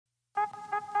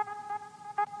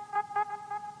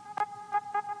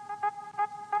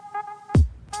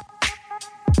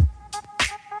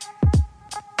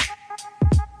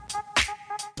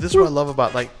this is what I love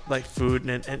about like food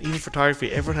and even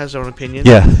photography. Everyone has their own opinion.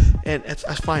 Yeah. And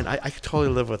that's fine. I could totally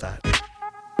live with that.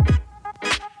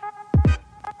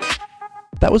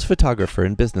 That was photographer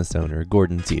and business owner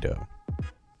Gordon Zito.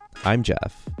 I'm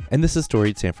Jeff, and this is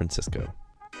Storied San Francisco.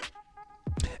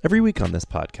 Every week on this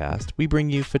podcast, we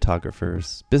bring you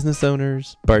photographers, business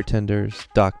owners, bartenders,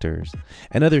 doctors,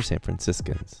 and other San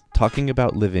Franciscans talking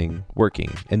about living,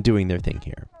 working, and doing their thing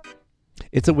here.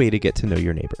 It's a way to get to know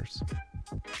your neighbors.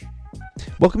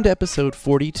 Welcome to episode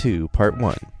 42, part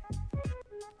 1.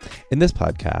 In this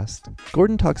podcast,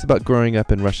 Gordon talks about growing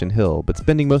up in Russian Hill, but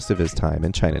spending most of his time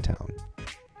in Chinatown.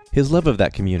 His love of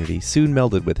that community soon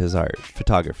melded with his art,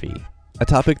 photography, a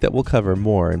topic that we'll cover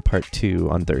more in part 2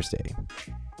 on Thursday.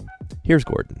 Here's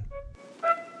Gordon.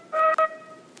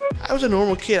 I was a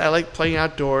normal kid. I like playing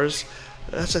outdoors.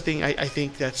 That's the thing I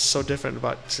think that's so different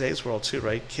about today's world too,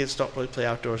 right? Kids don't really play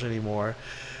outdoors anymore.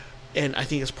 And I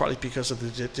think it's partly because of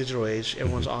the digital age.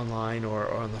 Everyone's online or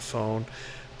on the phone.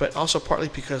 But also partly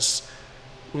because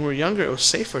when we were younger, it was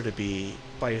safer to be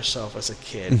by yourself as a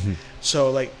kid. Mm-hmm.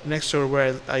 So, like, next door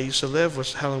where I used to live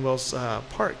was Helen Wells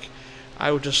Park.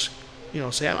 I would just,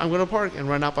 say, I'm going to park and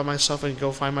run out by myself and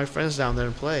go find my friends down there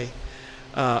and play.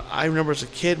 I remember as a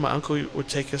kid, my uncle would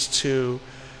take us to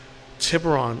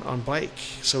Tiburon on bike.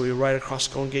 So we would ride across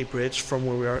Golden Gate Bridge from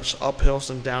where we are, up hills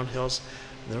and down hills.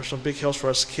 There were some big hills for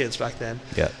us kids back then.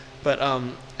 Yeah. But,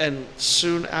 and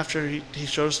soon after he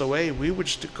showed us the way, we would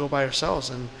just go by ourselves.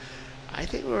 And I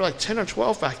think we were like 10 or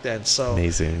 12 back then. So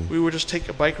amazing. We would just take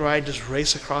a bike ride, just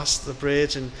race across the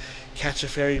bridge and catch a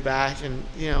ferry back. And,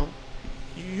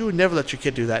 you would never let your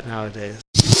kid do that nowadays.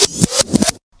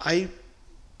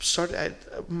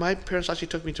 My parents actually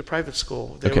took me to private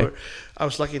school. I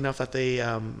was lucky enough that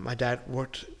my dad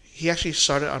worked. He actually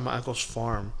started on my uncle's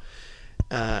farm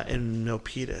in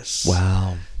Milpitas.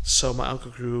 Wow. So my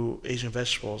uncle grew Asian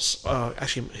vegetables.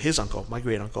 Actually, his uncle, my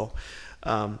great uncle,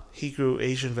 he grew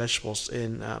Asian vegetables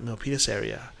in Milpitas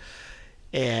area.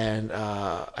 And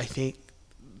I think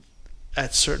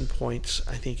at certain points,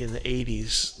 I think in the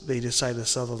 80s, they decided to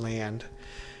sell the land,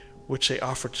 which they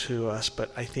offered to us.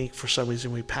 But I think for some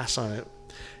reason we passed on it.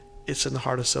 It's in the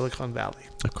heart of Silicon Valley.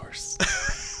 Of course.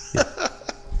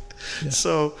 Yeah.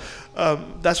 So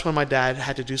that's when my dad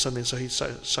had to do something, so he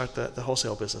start the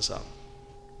wholesale business up.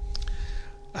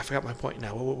 I forgot my point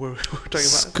now. What were we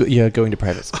talking about? Going to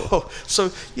private school. Oh,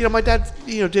 so my dad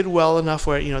did well enough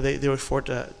where they would afford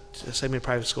to send me to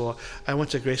private school. I went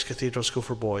to Grace Cathedral School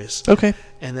for Boys. Okay.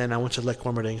 And then I went to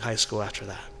Leck-Wormerding High School after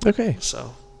that. Okay.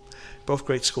 So both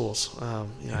great schools.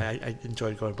 I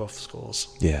enjoyed going to both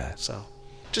schools. Yeah. So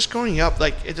just growing up,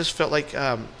 it just felt like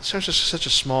San Francisco is such a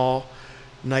small,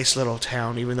 nice little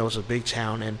town, even though it's a big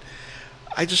town. And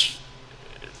I just,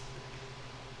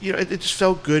 it just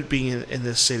felt good being in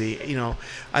this city.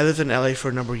 I lived in LA for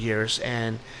a number of years,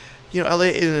 and LA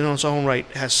in its own right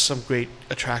has some great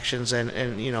attractions and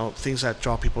things that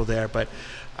draw people there. But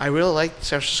I really like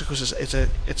San Francisco because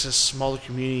it's a smaller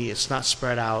community. It's not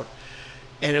spread out,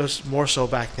 and it was more so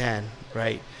back then,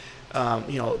 right?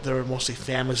 There were mostly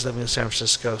families living in San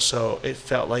Francisco, so it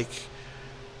felt like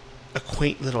a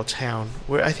quaint little town.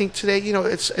 Where I think today,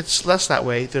 it's less that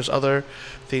way. There's other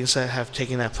things that have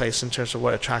taken that place in terms of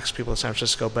what attracts people to San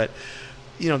Francisco. But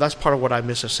that's part of what I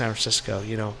miss of San Francisco.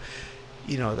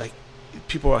 Like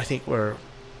people I think were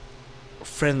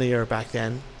friendlier back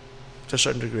then, to a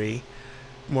certain degree,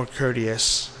 more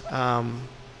courteous.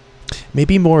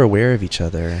 Maybe more aware of each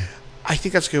other. I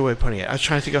think that's a good way of putting it. I was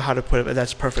trying to think of how to put it, but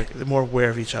that's perfect. More aware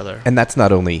of each other. And that's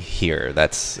not only here.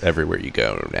 That's everywhere you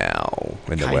go now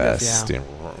in the West.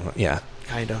 Yeah.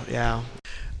 Kind of, yeah.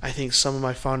 I think some of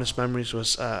my fondest memories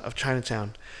was of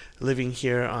Chinatown. Living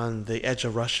here on the edge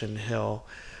of Russian Hill.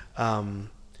 We're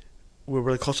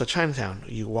really close to Chinatown.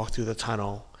 You walk through the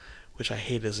tunnel, which I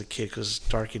hated as a kid because it's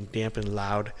dark and damp and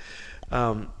loud.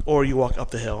 Or you walk up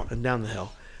the hill and down the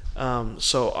hill.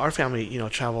 So our family,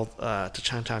 traveled to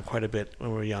Chinatown quite a bit when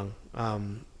we were young.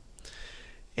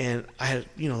 And I had,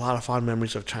 a lot of fond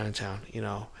memories of Chinatown.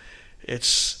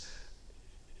 It's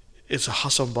a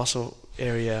hustle and bustle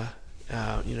area.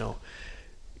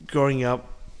 Growing up,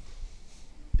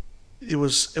 it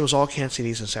was all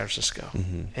Cantonese in San Francisco.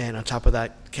 Mm-hmm. And on top of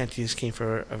that, Cantonese came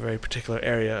from a very particular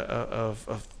area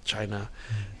of China.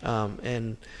 Mm-hmm.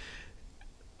 And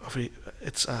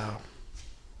it's...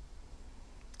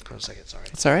 Hold on a second, sorry.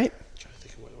 It's all right. I'm trying to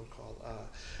think of what it was called.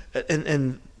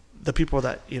 And the people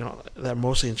that that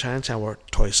mostly in Chinatown were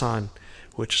Toisan,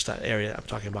 which is that area I'm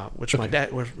talking about, where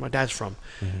my dad's from.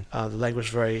 Mm-hmm. The language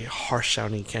is very harsh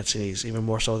sounding Cantonese, even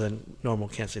more so than normal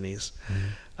Cantonese.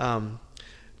 Mm-hmm.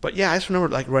 But yeah, I just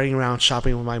remember riding around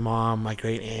shopping with my mom, my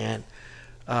great aunt,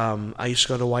 I used to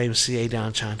go to YMCA down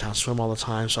in Chinatown, swim all the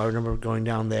time, so I remember going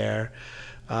down there.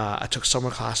 I took summer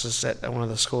classes at one of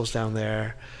the schools down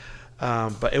there.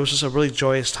 But it was just a really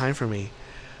joyous time for me.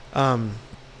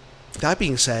 That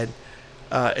being said,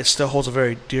 it still holds a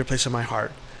very dear place in my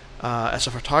heart. As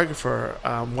a photographer,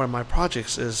 one of my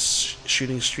projects is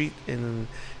shooting street in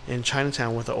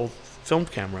Chinatown with an old film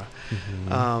camera.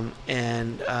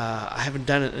 And I haven't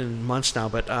done it in months now,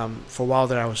 but for a while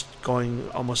there I was going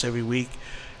almost every week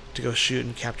to go shoot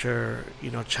and capture,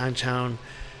 Chinatown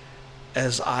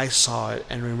as I saw it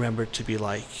and remembered to be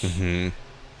like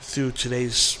through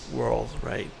today's world,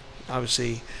 right?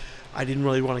 Obviously, I didn't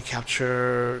really want to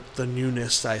capture the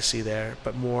newness that I see there,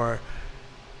 but more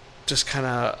just kind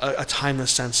of a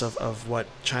timeless sense of what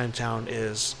Chinatown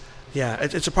is. Yeah,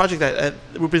 it's a project that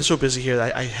we've been so busy here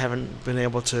that I haven't been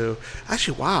able to.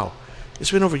 Actually, wow,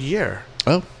 it's been over a year.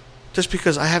 Oh. Just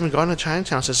because I haven't gone to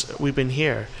Chinatown since we've been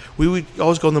here. We would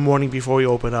always go in the morning before we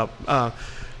open up.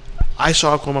 I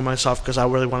started going by myself because I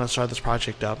really want to start this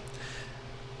project up.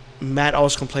 Matt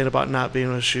always complained about not being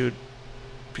able to shoot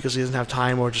because he doesn't have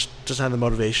time or just doesn't have the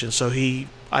motivation. So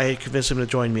I convinced him to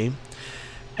join me.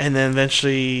 And then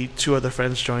eventually 2 other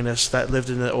friends joined us that lived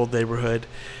in the old neighborhood.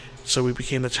 So we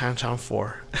became the Chinatown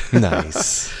 4.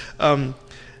 Nice.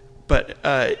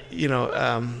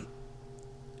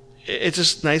 It's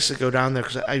just nice to go down there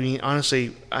because, I mean,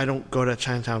 honestly, I don't go to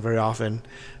Chinatown very often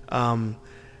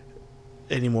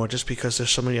anymore just because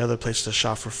there's so many other places to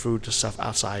shop for food and stuff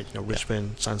outside,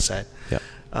 Richmond, Sunset.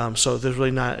 Yeah. So there's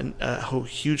really not a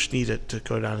huge need to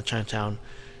go down to Chinatown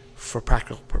for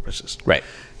practical purposes. Right.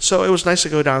 So it was nice to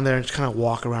go down there and just kind of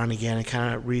walk around again and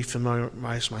kind of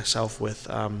re-familiarize myself with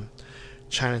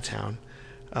Chinatown.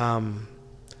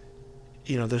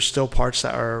 There's still parts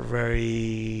that are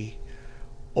very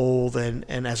old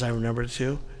and as I remember it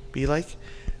to be like,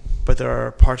 but there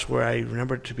are parts where I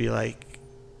remember it to be like,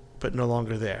 but no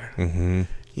longer there.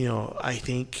 I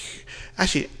think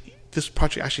actually this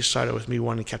project actually started with me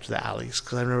wanting to capture the alleys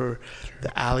because I remember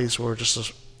the alleys were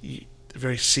just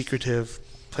very secretive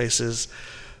places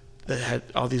that had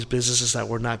all these businesses that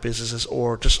were not businesses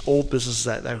or just old businesses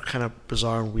that were kind of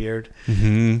bizarre and weird.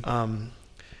 And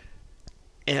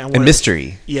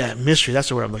mystery. Yeah, mystery. That's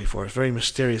the word I'm looking for. It's very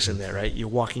mysterious in there, right? You're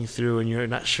walking through and you're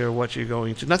not sure what you're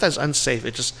going to. Not that it's unsafe.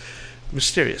 It's just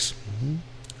mysterious.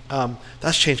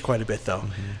 That's changed quite a bit, though.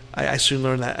 I soon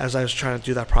learned that as I was trying to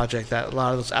do that project that a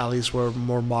lot of those alleys were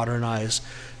more modernized.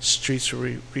 Streets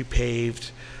were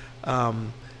repaved.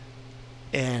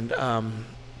 And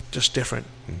just different.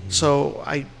 So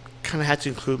I kind of had to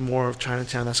include more of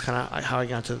Chinatown. That's kind of how I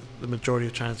got to the majority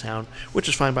of Chinatown, which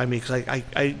is fine by me because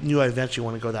I knew I eventually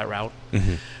want to go that route.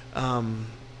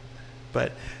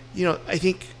 But, I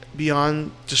think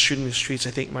beyond just shooting the streets,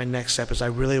 I think my next step is I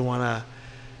really want to,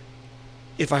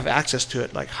 if I have access to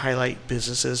it, like highlight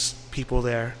businesses, people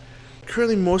there.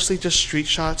 Currently, mostly just street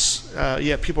shots.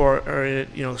 People are in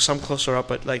it, some closer up,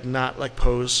 but like not like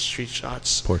pose street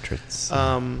shots. Portraits.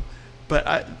 But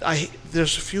I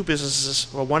there's a few businesses.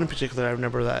 Well, one in particular, I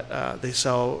remember that they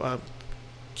sell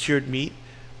cured meat,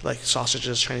 like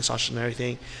sausages, Chinese sausage and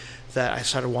everything. That I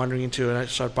started wandering into, and I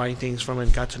started buying things from,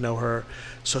 and got to know her.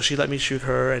 So she let me shoot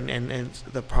her and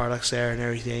the products there and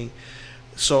everything.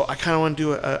 So I kind of want to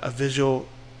do a visual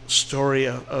story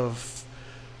of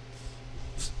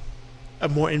a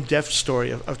more in-depth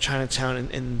story of Chinatown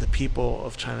and the people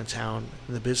of Chinatown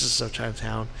and the businesses of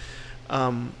Chinatown.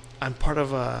 I'm part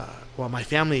of my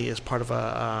family is part of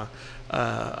a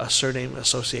surname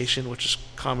association, which is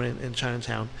common in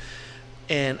Chinatown.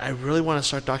 And I really want to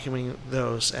start documenting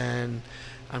those. And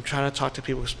I'm trying to talk to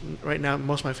people. Right now,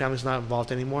 most of my family's not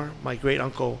involved anymore. My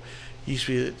great-uncle used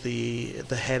to be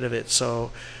the head of it,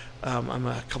 so I'm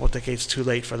a couple of decades too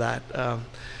late for that.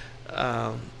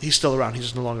 He's still around. He's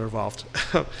just no longer involved.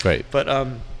 Right. But,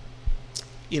 I'm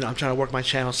trying to work my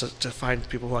channels to find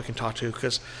people who I can talk to,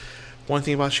 because one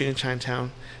thing about shooting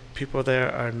Chinatown, people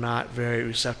there are not very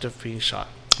receptive to being shot.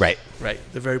 Right. Right.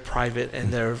 They're very private,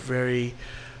 and they're very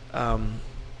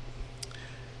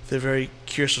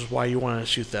curious as why you want to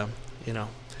shoot them,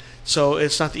 So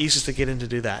it's not the easiest to get in to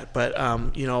do that. But,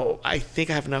 I think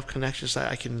I have enough connections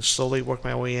that I can slowly work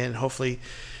my way in. Hopefully,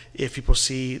 if people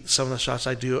see some of the shots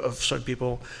I do of certain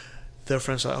people, their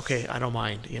friends are, okay, I don't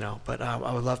mind, But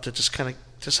I would love to just kind of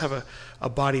have a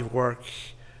body of work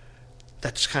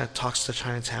that just kind of talks to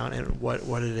Chinatown and what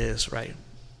it is, right?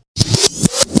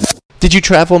 Did you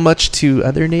travel much to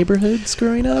other neighborhoods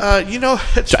growing up?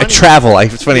 It's funny. Travel.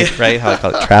 It's funny, right? How I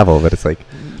call it travel, but it's like...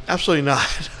 Absolutely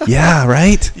not. Yeah,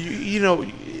 right?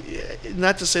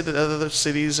 Not to say that other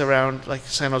cities around, like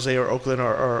San Jose or Oakland,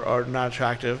 are not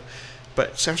attractive.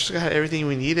 But San Francisco had everything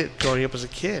we needed growing up as a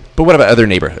kid. But what about other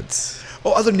neighborhoods?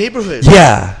 Oh, other neighborhoods.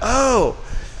 Yeah. Oh.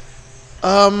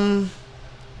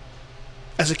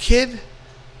 As a kid,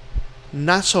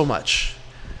 not so much.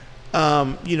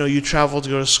 You travel to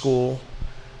go to school.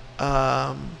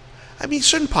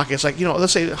 Certain pockets, like,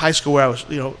 let's say high school where I was,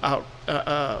 out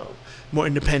more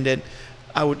independent.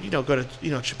 I would, go to,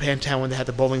 Japantown when they had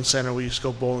the bowling center. We used to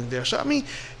go bowling there. So,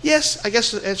 yes, I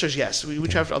guess the answer is yes. We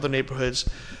travel to other neighborhoods.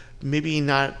 Maybe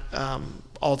not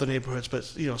all the neighborhoods, but,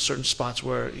 certain spots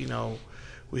where,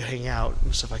 we hang out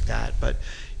and stuff like that. But,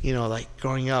 like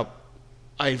growing up,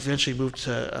 I eventually moved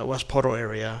to West Poto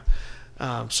area.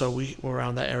 So we were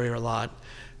around that area a lot.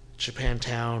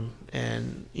 Japantown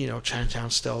and, Chinatown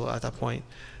still at that point.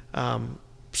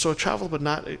 So I traveled, but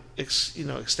not,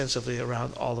 extensively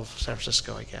around all of San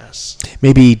Francisco, I guess.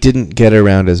 Maybe didn't get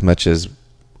around as much as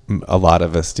a lot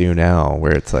of us do now,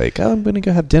 where it's like, oh, I'm going to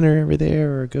go have dinner over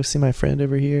there or go see my friend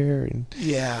over here and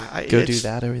do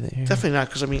that over there. Definitely not,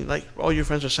 because, like, all your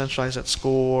friends are centralized at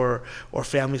school or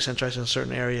family centralized in a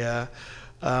certain area.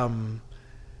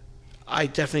 I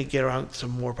definitely get around to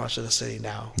more parts of the city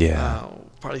now. Yeah.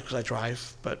 Partly because I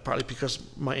drive, but partly because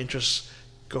my interests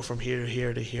go from here to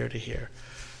here to here to here.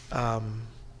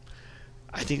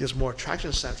 I think there's more attraction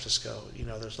in San Francisco.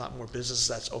 There's a lot more businesses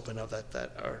that's open up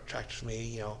that are attractive to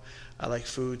me. I like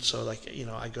food, so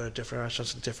I go to different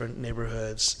restaurants in different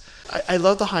neighborhoods. I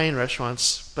love the high-end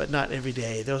restaurants, but not every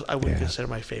day. Those I wouldn't consider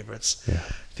my favorites. Yeah.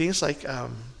 Things like I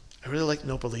really like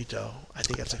Nopalito. I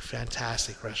think that's a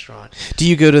fantastic restaurant. Do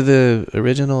you go to the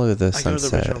original or the Sunset? I go to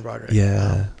the original Broadway.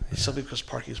 Yeah. Simply because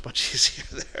parking is much easier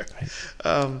there.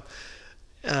 Right.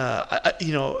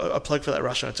 A plug for that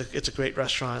restaurant. It's a great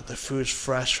restaurant. The food is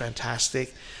fresh,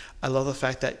 fantastic. I love the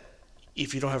fact that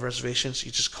if you don't have reservations,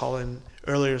 you just call in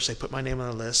earlier and say, put my name on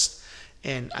the list.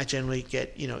 And I generally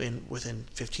get, in within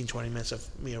 15, 20 minutes of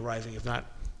me arriving, if not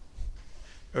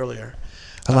earlier.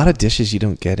 A lot of dishes you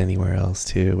don't get anywhere else,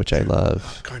 too, which I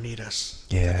love. Carnitas.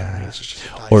 Yeah.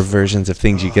 Carnitas or versions of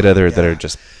things you get that are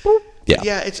just, boop. Yeah.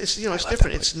 Yeah, it's it's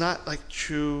different. It's not like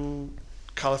true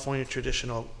California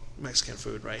traditional Mexican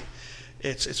food, right?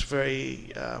 It's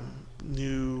very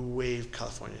new wave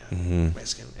California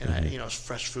Mexican, and it's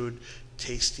fresh food,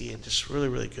 tasty, and just really,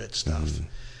 really good stuff.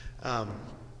 Delfino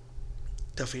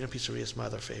Pizzeria is my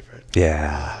other favorite.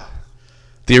 Yeah.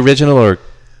 The original or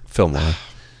Fillmore?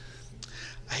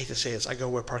 I hate to say this. I go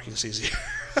where parking's easier.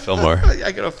 Fillmore.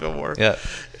 I go to Fillmore. Yeah.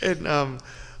 And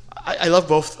I love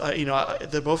both.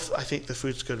 They're both. I think the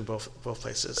food's good in both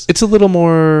places. It's a little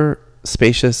more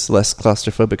spacious, less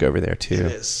claustrophobic over there too.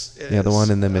 It is. The one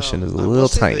in the Mission is a little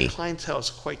tiny. The clientele is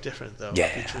quite different though.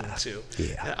 Yeah. Between the two.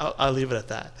 Yeah. And I'll leave it at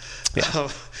that. Yeah.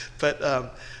 But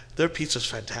their pizza's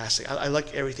fantastic. I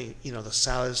like everything. The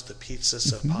salads, the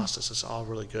pizzas, the pastas. It's all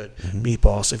really good.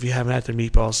 Meatballs. If you haven't had their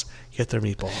meatballs, get their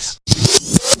meatballs.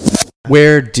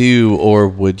 Where do or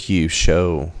would you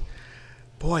show?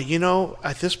 Boy,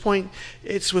 at this point,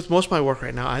 it's with most of my work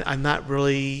right now. I'm not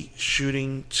really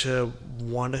shooting to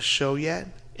want to show yet,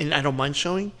 and I don't mind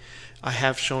showing. I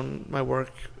have shown my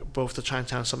work both to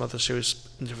Chinatown and some other series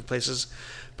in different places,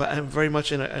 but I'm very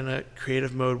much in a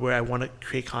creative mode where I want to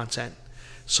create content.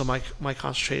 So my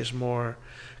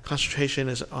concentration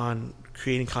is on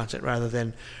creating content rather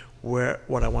than what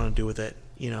I want to do with it.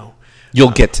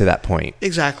 You'll get to that point.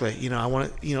 Exactly. I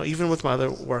want to, even with my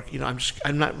other work,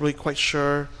 I'm not really quite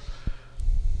sure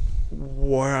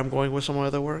where I'm going with some of my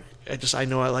other work. I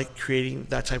know I like creating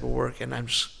that type of work, and I'm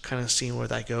just kind of seeing where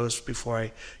that goes before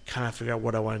I kind of figure out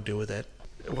what I want to do with it.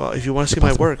 Well, if you want to see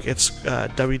my work, it's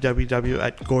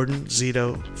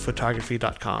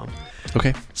www.gordonzitophotography.com.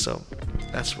 Okay. So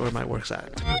that's where my work's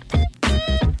at.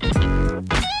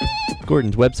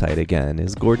 Gordon's website, again,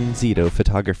 is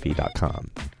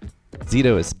gordonzitophotography.com.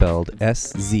 Zito is spelled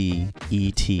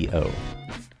S-Z-E-T-O.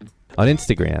 On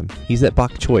Instagram, he's at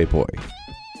Bok Choy Boy.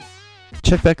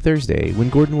 Check back Thursday when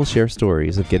Gordon will share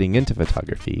stories of getting into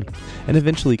photography and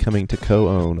eventually coming to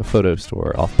co-own a photo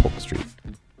store off Polk Street.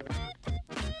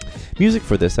 Music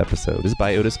for this episode is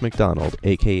by Otis McDonald,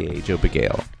 aka Joe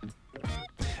Bagale.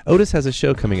 Otis has a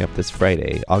show coming up this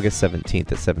Friday, August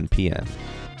 17th at 7 p.m.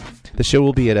 The show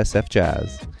will be at SF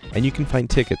Jazz, and you can find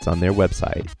tickets on their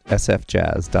website,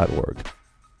 sfjazz.org.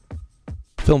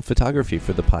 Film photography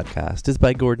for the podcast is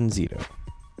by Gordon Zito.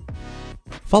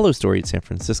 Follow Storied San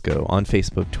Francisco on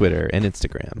Facebook, Twitter, and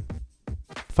Instagram.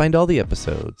 Find all the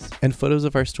episodes and photos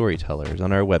of our storytellers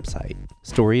on our website,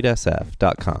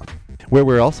 storiedsf.com, where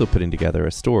we're also putting together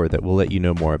a store that we'll let you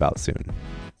know more about soon.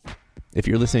 If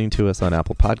you're listening to us on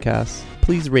Apple Podcasts,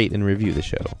 please rate and review the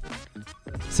show.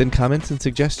 Send comments and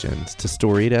suggestions to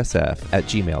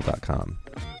storiedsf@gmail.com.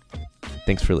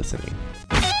 Thanks for listening.